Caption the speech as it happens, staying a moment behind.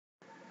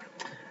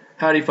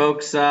Howdy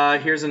folks,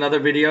 here's another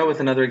video with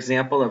another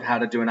example of how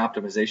to do an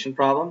optimization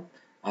problem.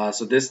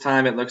 So this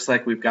time it looks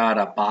like we've got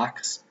a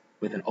box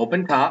with an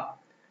open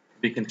top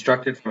to be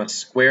constructed from a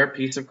square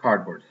piece of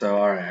cardboard. So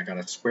alright, I got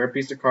a square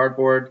piece of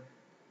cardboard,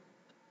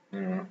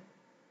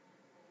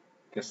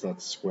 guess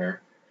that's square,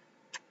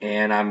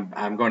 and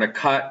I'm going to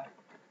cut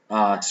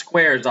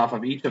squares off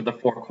of each of the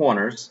four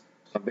corners.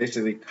 So I'm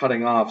basically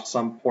cutting off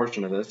some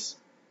portion of this,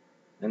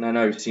 and I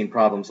know you've seen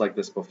problems like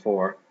this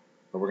before,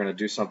 but we're going to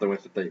do something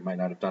with it that you might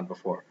not have done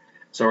before.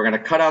 So we're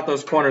going to cut out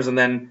those corners, and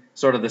then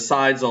sort of these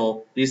sides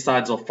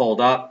will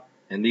fold up,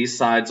 and these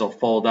sides will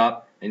fold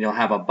up, and you'll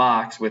have a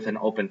box with an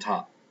open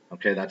top.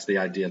 Okay, that's the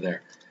idea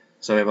there.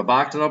 So we have a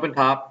box and open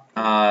top.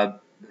 The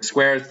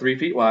square is 3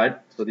 feet wide,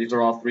 so these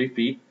are all 3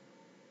 feet,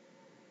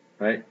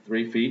 right?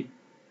 3 feet.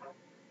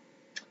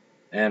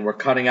 And we're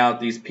cutting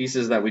out these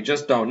pieces that we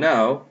just don't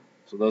know.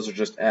 So those are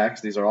just X.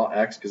 These are all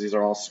X because these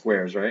are all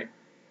squares, right?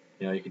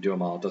 You know, you can do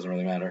them all. It doesn't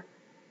really matter.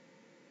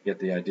 Get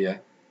the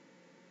idea.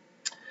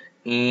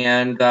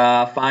 And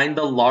find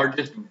the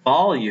largest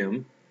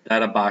volume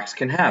that a box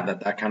can have,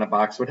 that kind of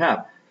box would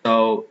have.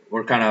 So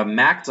we're kind of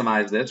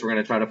maximize this. We're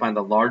going to try to find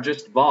the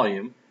largest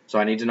volume. So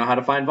I need to know how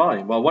to find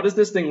volume. Well, what does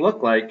this thing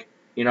look like,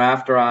 you know,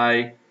 after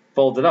I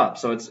fold it up?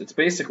 So it's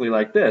basically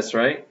like this,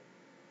 right?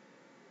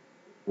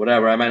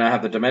 Whatever, I might not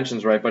have the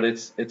dimensions right, but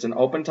it's an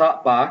open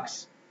top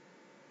box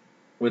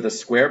with a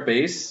square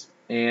base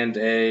and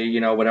a,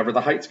 you know, whatever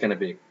the height's going to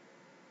be.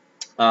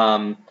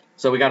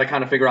 So we got to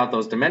kind of figure out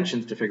those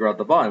dimensions to figure out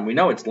the volume. We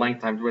know it's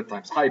length times width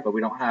times height, but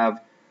we don't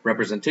have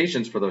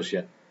representations for those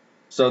yet.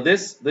 So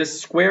this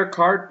square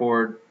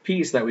cardboard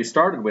piece that we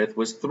started with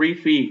was 3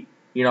 feet,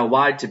 you know,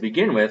 wide to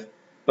begin with,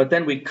 but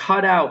then we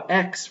cut out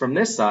X from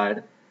this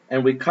side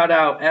and we cut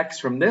out X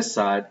from this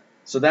side.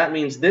 So that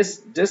means this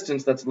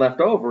distance that's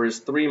left over is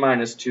 3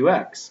 minus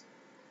 2x.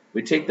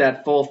 We take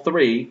that full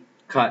 3,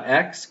 cut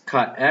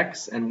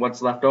x, and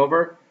what's left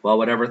over? Well,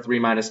 whatever 3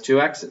 minus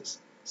 2x is.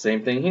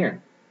 Same thing here.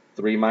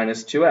 3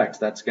 minus 2x.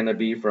 That's going to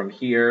be from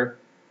here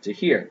to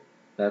here.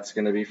 That's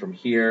going to be from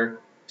here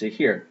to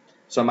here.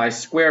 So my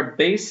square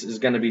base is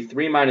going to be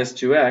 3 minus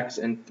 2x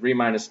and 3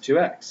 minus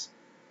 2x.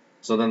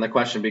 So then the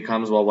question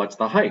becomes, well, what's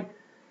the height?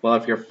 Well,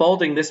 if you're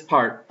folding this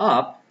part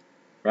up,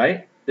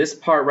 right? This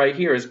part right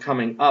here is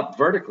coming up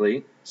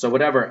vertically. So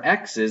whatever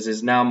x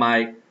is now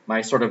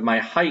my sort of my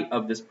height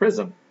of this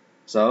prism.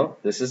 So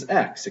this is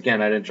x.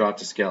 Again, I didn't draw it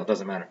to scale. It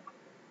doesn't matter.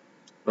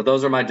 But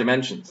those are my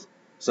dimensions.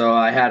 So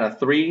I had a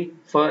 3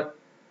 foot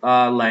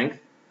length,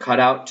 cut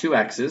out 2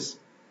 x's,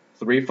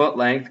 3 foot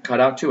length, cut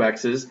out 2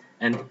 x's,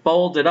 and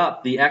folded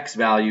up the x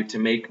value to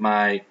make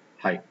my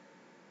height.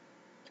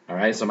 All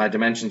right, so my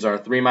dimensions are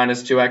 3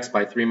 minus 2x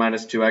by 3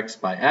 minus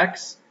 2x by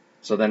x.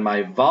 So then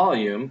my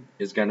volume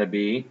is going to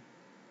be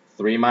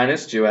 3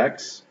 minus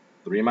 2x,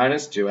 3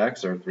 minus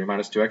 2x, or 3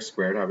 minus 2x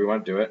squared, however you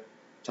want to do it,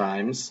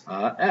 times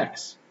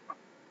x.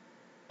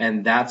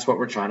 And that's what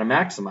we're trying to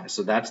maximize.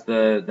 So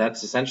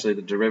that's essentially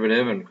the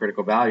derivative and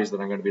critical values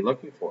that I'm going to be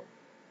looking for.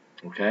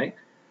 Okay.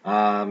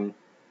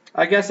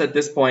 I guess at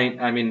this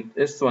point, I mean,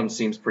 this one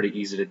seems pretty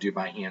easy to do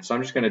by hand. So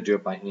I'm just going to do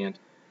it by hand.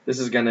 This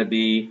is going to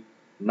be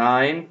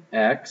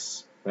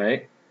 9x,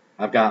 right?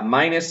 I've got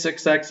minus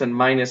 6x and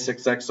minus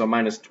 6x, so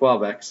minus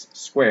 12x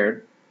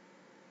squared.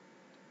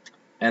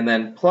 And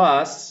then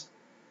plus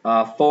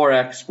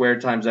 4x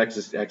squared times x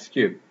is x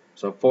cubed.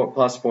 So 4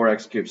 plus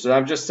 4x cubed. So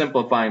I'm just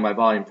simplifying my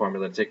volume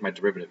formula to take my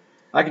derivative.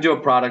 I can do a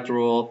product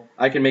rule.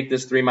 I can make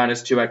this 3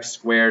 minus 2x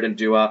squared and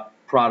do a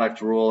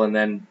product rule, and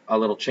then a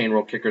little chain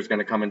rule kicker is going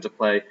to come into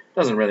play.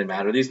 Doesn't really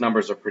matter. These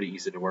numbers are pretty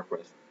easy to work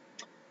with.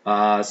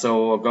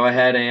 So we'll go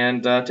ahead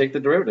and take the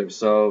derivative.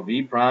 So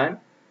v prime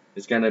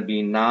is going to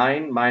be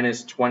 9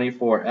 minus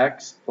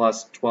 24x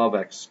plus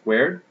 12x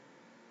squared.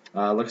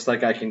 Looks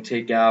like I can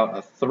take out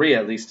a 3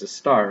 at least to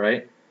start,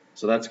 right?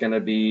 So that's going to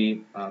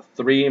be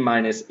 3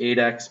 minus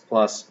 8x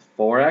plus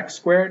 4x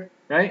squared,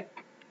 right?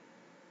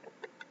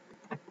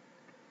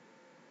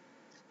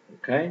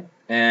 Okay,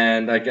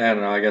 and I don't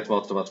know, I guess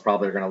most of us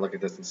probably are going to look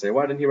at this and say,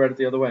 why didn't he write it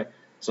the other way?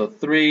 So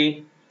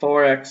 3,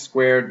 4x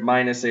squared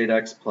minus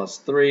 8x plus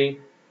 3.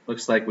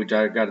 Looks like we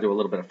got to do a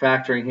little bit of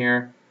factoring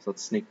here. So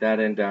let's sneak that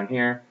in down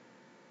here.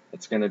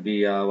 That's going to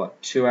be,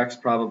 what,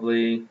 2x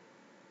probably,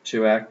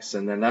 2x,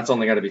 and then that's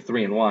only got to be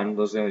 3 and 1.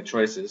 Those are the only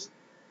choices.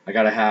 I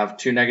got to have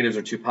 2 negatives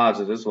or 2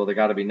 positives. Well, they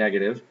got to be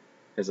negative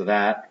because of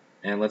that.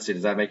 And let's see,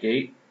 does that make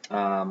 8?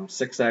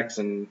 6x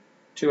and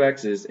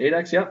 2x is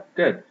 8x. Yep,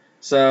 good.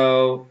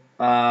 So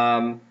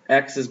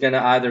x is going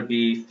to either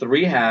be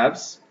 3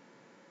 halves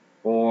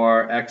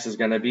or x is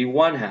going to be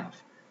 1 half.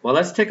 Well,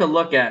 let's take a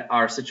look at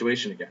our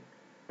situation again.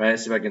 Right,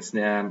 let's see if I can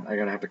snap. I'm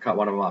going to have to cut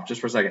one of them off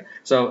just for a second.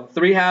 So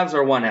 3 halves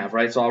or 1 half,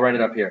 right? So I'll write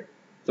it up here.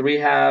 3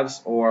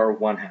 halves or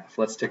 1 half.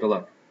 Let's take a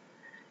look.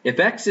 If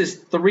x is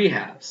 3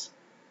 halves,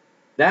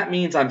 that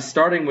means I'm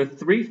starting with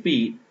 3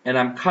 feet and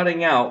I'm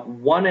cutting out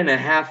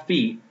 1.5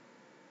 feet,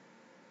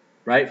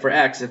 right, for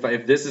x,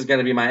 if this is going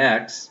to be my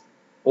x,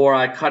 or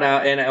I cut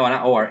out, and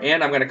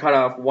I'm going to cut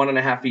off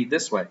 1.5 feet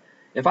this way.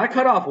 If I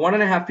cut off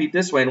 1.5 feet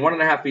this way and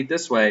 1.5 feet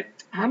this way,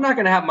 I'm not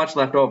going to have much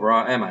left over,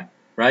 am I?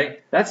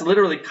 Right? That's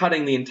literally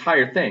cutting the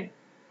entire thing.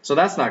 So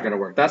that's not going to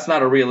work. That's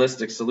not a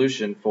realistic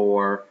solution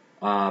for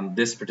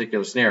this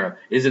particular scenario.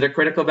 Is it a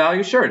critical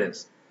value? Sure it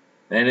is.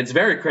 And it's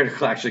very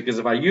critical, actually, because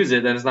if I use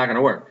it, then it's not going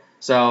to work.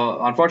 So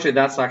unfortunately,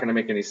 that's not going to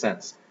make any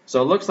sense.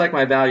 So it looks like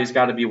my value's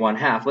got to be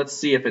 1/2. Let's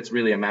see if it's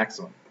really a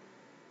maximum.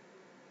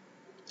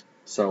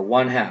 So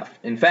 1/2.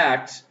 In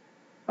fact,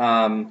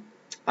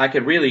 I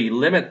could really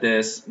limit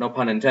this, no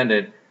pun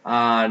intended,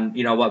 on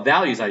what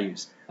values I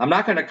use. I'm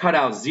not going to cut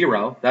out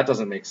 0. That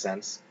doesn't make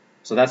sense.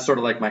 So that's sort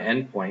of like my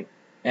end point.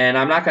 And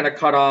I'm not going to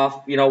cut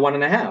off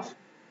 1.5.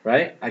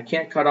 Right? I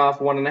can't cut off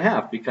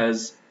 1.5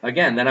 because,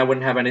 again, then I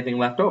wouldn't have anything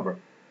left over.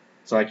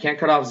 So I can't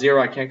cut off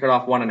 0. I can't cut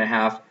off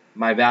 1.5.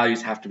 My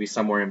values have to be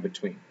somewhere in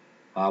between.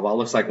 Well, it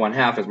looks like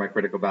 1/2 is my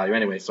critical value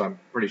anyway, so I'm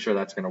pretty sure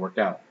that's going to work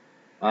out.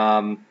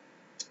 All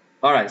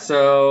right,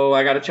 so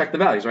I got to check the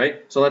values,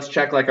 right? So let's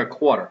check like a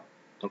quarter.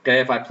 Okay,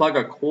 if I plug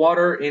a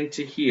quarter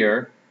into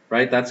here,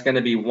 right, that's going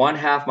to be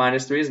 1/2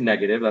 minus 3 is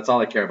negative. That's all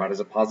I care about. Is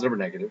it positive or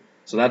negative?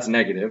 So that's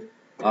negative.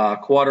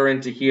 Quarter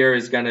into here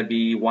is going to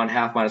be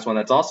 1/2 minus 1.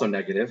 That's also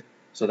negative.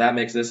 So that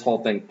makes this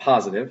whole thing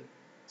positive.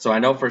 So I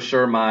know for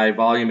sure my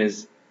volume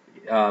is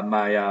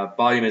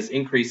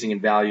increasing in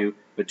value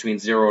between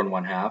 0 and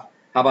 1/2.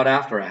 How about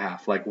after a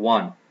half, like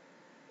 1?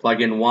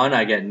 Plug in 1,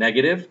 I get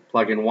negative.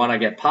 Plug in 1, I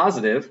get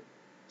positive.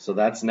 So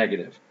that's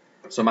negative.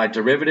 So my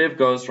derivative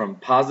goes from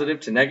positive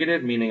to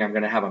negative, meaning I'm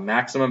going to have a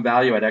maximum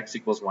value at x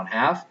equals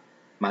 1/2.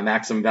 My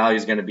maximum value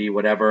is going to be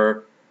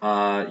whatever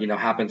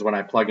happens when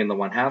I plug in the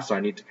 1/2. So I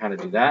need to kind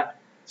of do that.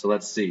 So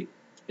let's see.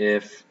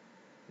 Let's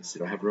see,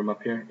 do I have room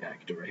up here? Yeah, I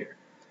can do it right here.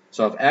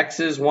 So if x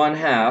is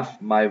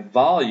 1/2, my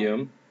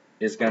volume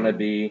is going to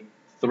be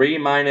 3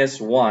 minus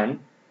 1,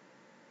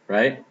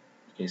 right?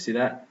 Can you see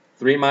that?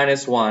 3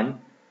 minus 1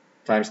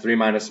 times 3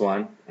 minus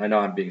 1. I know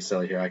I'm being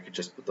silly here. I could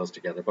just put those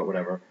together, but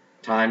whatever.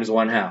 Times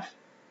 1/2.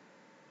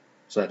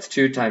 So that's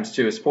 2 times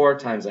 2 is 4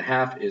 times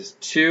 1/2 is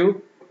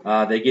 2.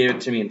 They gave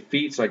it to me in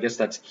feet, so I guess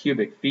that's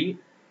cubic feet.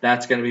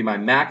 That's going to be my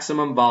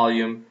maximum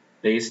volume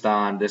based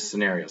on this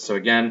scenario. So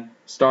again,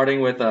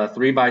 starting with a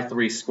 3 by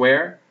 3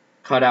 square,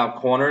 cut out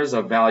corners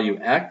of value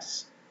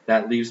x.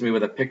 That leaves me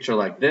with a picture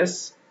like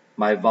this.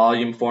 My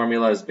volume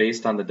formula is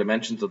based on the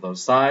dimensions of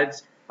those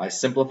sides. I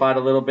simplified a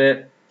little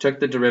bit, took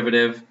the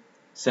derivative,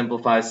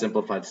 simplified,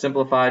 simplified,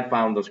 simplified,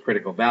 found those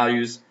critical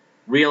values,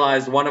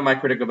 realized one of my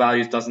critical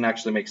values doesn't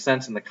actually make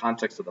sense in the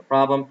context of the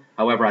problem.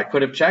 However, I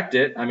could have checked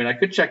it. I mean, I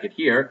could check it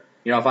here.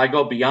 If I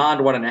go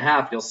beyond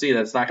 1.5, you'll see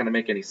that it's not going to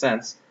make any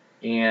sense.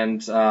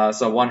 And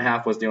so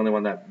 1/2 was the only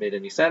one that made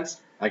any sense.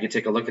 I can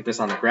take a look at this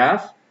on the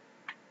graph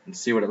and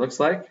see what it looks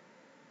like.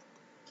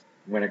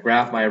 I'm going to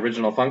graph my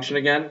original function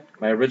again.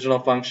 My original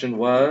function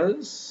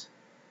was,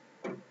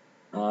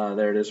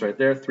 there it is right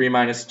there, 3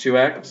 minus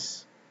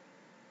 2x.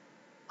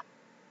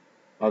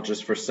 I'll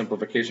just, for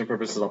simplification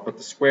purposes, I'll put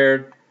the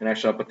squared, and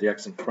actually I'll put the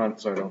x in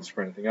front so I don't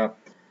screw anything up.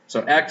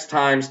 So x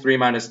times 3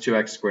 minus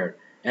 2x squared.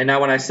 And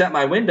now when I set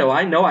my window,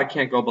 I know I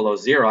can't go below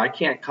 0. I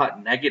can't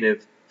cut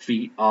negative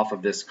feet off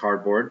of this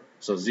cardboard,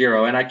 so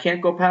 0, and I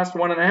can't go past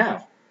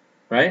 1.5,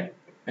 right?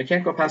 I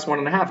can't go past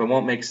 1.5. It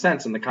won't make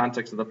sense in the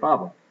context of the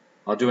problem.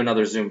 I'll do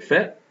another zoom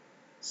fit,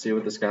 see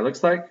what this guy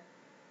looks like.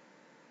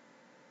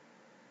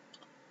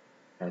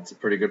 That's a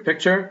pretty good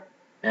picture.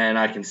 And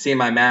I can see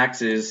my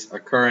max is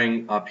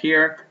occurring up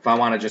here. If I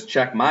want to just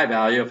check my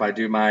value, if I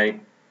do my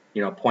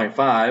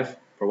 0.5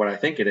 for what I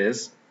think it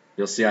is,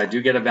 you'll see I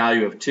do get a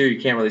value of 2. You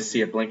can't really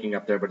see it blinking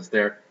up there, but it's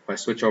there. If I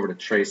switch over to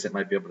trace, it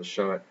might be able to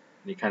show it.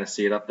 And you kind of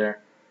see it up there.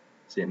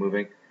 See it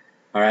moving.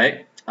 All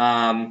right.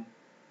 And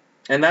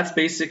that's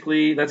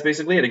basically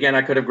it. Again,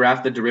 I could have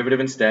graphed the derivative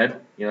instead.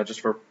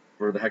 Just for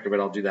the heck of it,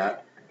 I'll do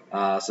that.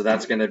 So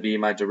that's going to be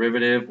my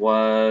derivative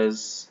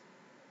was,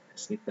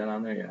 sneak that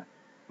on there, yeah.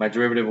 My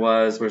derivative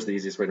was, where's the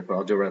easiest way to put it?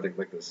 I'll do it right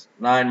like this.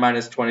 9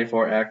 minus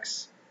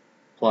 24x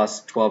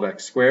plus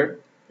 12x squared.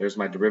 There's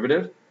my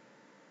derivative.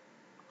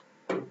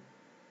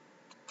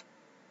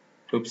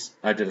 Oops,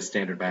 I did a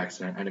standard by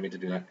accident. I didn't mean to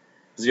do that.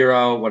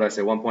 0, what did I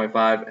say,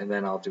 1.5, and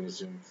then I'll do a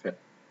zoom fit.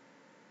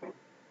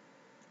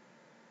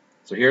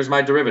 So here's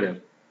my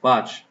derivative.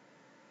 Watch.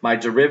 My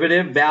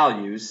derivative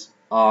values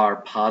are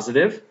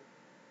positive.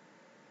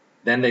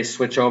 Then they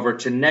switch over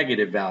to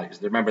negative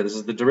values. Remember, this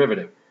is the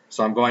derivative.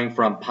 So I'm going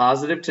from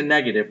positive to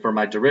negative for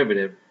my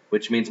derivative,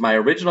 which means my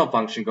original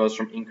function goes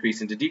from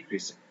increasing to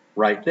decreasing.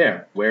 Right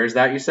there. Where is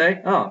that, you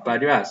say? Oh, I'm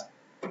glad you asked.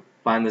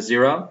 Find the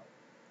 0.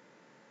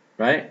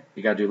 Right?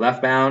 You got to do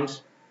left bound.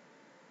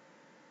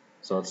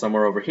 So it's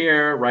somewhere over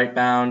here, right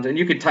bound. And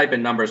you could type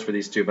in numbers for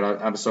these two,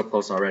 but I'm so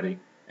close already.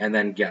 And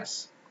then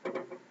guess.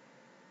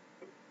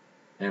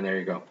 And there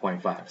you go,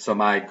 0.5. So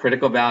my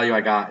critical value I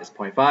got is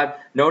 0.5.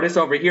 Notice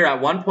over here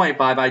at 1.5,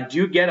 I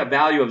do get a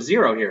value of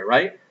 0 here,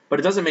 right? But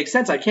it doesn't make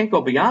sense. I can't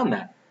go beyond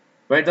that,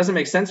 right? It doesn't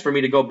make sense for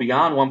me to go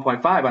beyond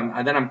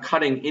 1.5. Then I'm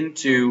cutting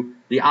into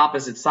the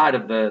opposite side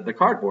of the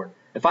cardboard.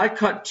 If I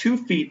cut 2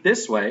 feet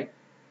this way,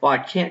 well, I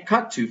can't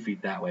cut 2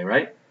 feet that way,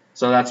 right?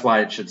 So that's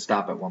why it should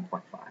stop at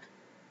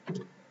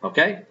 1.5.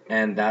 Okay,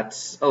 and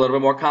that's a little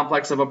bit more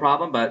complex of a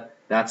problem, but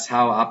that's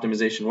how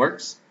optimization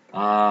works.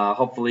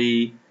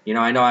 Hopefully,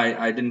 I know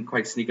I didn't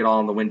quite sneak it all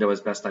in the window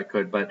as best I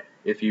could, but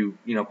if you,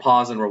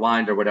 pause and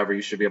rewind or whatever,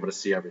 you should be able to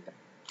see everything.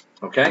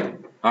 Okay?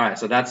 All right,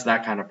 so that's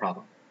that kind of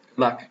problem. Good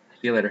luck.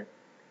 See you later.